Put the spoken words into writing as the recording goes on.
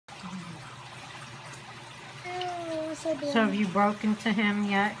So have you broken to him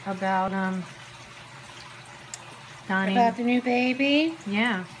yet about Donnie? About the new baby?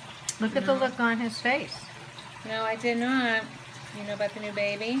 Yeah. Look at the look on his face. No, I did not. You know about the new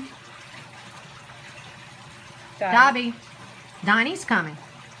baby? Dobby, Donnie's coming.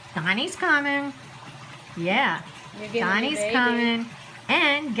 Donnie's coming. Yeah. Donnie's coming.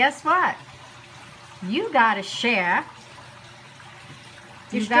 And guess what? You gotta share.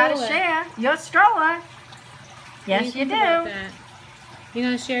 You gotta share your stroller. Yes, you do. You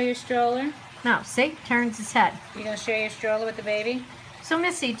gonna share your stroller? No, see? Turns his head. You gonna share your stroller with the baby? So,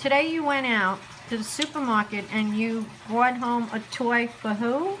 Missy, today you went out to the supermarket and you brought home a toy for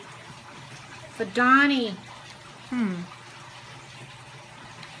who? For Donnie.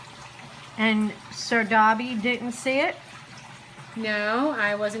 And Sir Dobby didn't see it? No,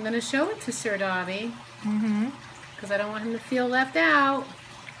 I wasn't going to show it to Sir Dobby. Because I don't want him to feel left out.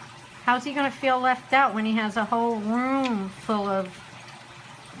 How's he going to feel left out when he has a whole room full of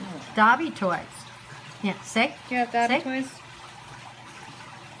Dobby toys? Yeah, see? Do you have Dobby toys?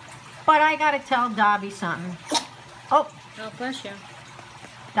 But I got to tell Dobby something. Oh, bless you.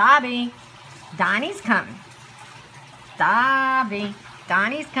 Dobby, Donnie's coming. Dobby,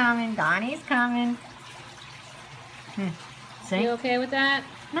 Donnie's coming. Donnie's coming. See? You okay with that?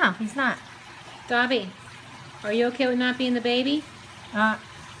 No, he's not. Dobby, are you okay with not being the baby?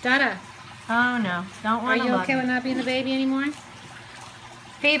 Dada. Oh no, don't want to. Are you okay with not being the baby anymore?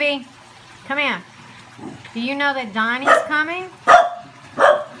 Phoebe, come here. Do you know that Donnie's coming?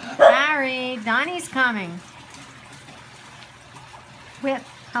 Harry, Donnie's coming. With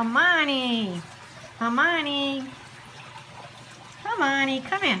Hermione. Hermione. Hermione,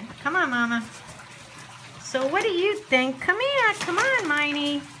 come here. Come on, Mama. So what do you think? Come here. Come on,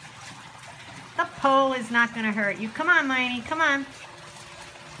 Miney. The pole is not going to hurt you. Come on, Miney. Come on.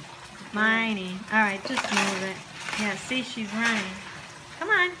 Miney. All right, just move it. Yeah, see, she's running. Come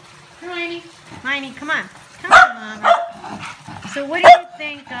on. Hermione. Miney, come on. Come on, Mama. So what do you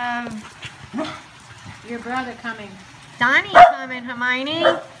think of your brother coming? Donnie coming, Hermione?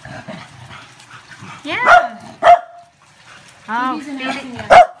 Yeah. Oh,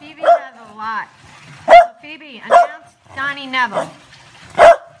 Phoebe has a lot. So Phoebe, announce Donnie Neville.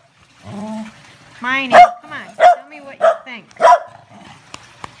 Miney, come on. Tell me what you think.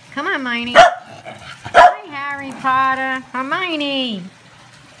 Come on, Miney. Hi, Harry Potter. Hermione.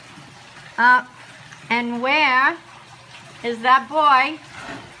 And where is that boy?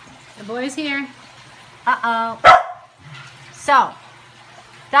 The boy's here. Uh-oh. So,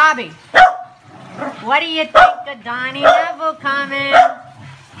 Dobby, what do you think of Donnie Neville coming?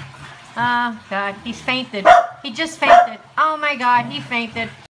 Oh, God, he's fainted. He just fainted. Oh, my God, he fainted.